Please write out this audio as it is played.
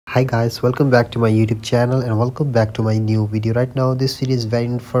Hi guys, welcome back to my YouTube channel and welcome back to my new video. Right now this video is very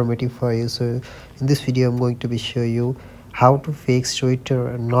informative for you. So in this video I'm going to be show you how to fix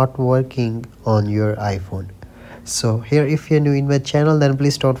Twitter not working on your iPhone. So here, if you're new in my channel, then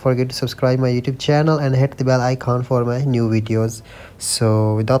please don't forget to subscribe my YouTube channel and hit the bell icon for my new videos.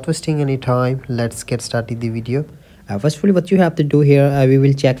 So without wasting any time, let's get started the video. First of all, what you have to do here, we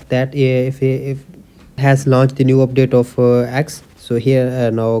will check that if has launched the new update of X. So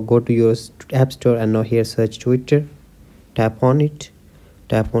here now go to your app store and now here search Twitter, tap on it,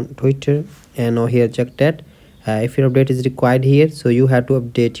 tap on Twitter, and now here check that if your update is required here, so you have to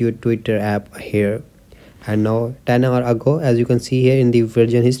update your Twitter app here. And now 10 hours ago, as you can see here in the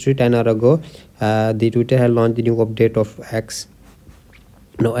version history, 10 hours ago the Twitter had launched the new update of X.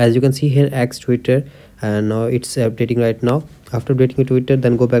 Now as you can see here, X Twitter, and now it's updating right now. After updating your Twitter,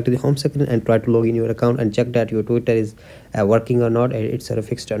 then go back to the home section and try to log in your account and check that your Twitter is working or not, and it's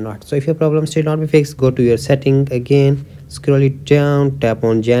fixed or not. So if your problem still not be fixed, go to your setting again, scroll it down, tap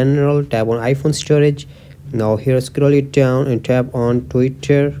on general, tap on iPhone storage. Now here scroll it down and tap on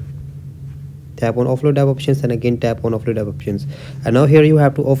Twitter, tap on offload app options, and again tap on offload app options. And now here you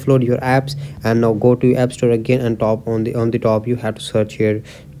have to offload your apps, and now go to your app store again and top on the top you have to search here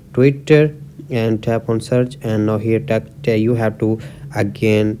Twitter and tap on search. And now here you have to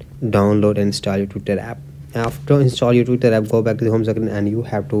again download and install your Twitter app. After install your Twitter app, go back to the home section and you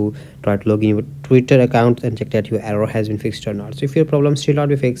have to try to log in your Twitter account and check that your error has been fixed or not. So if your problem still not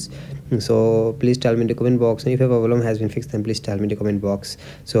be fixed, so please tell me in the comment box, and if your problem has been fixed, then please tell me in the comment box.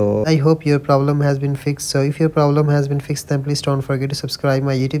 So I hope your problem has been fixed. So if your problem has been fixed, then please don't forget to subscribe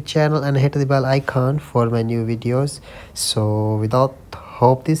my YouTube channel and hit the bell icon for my new videos. So without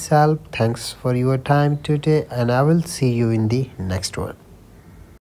hope this help, thanks for your time today, and I will see you in the next one.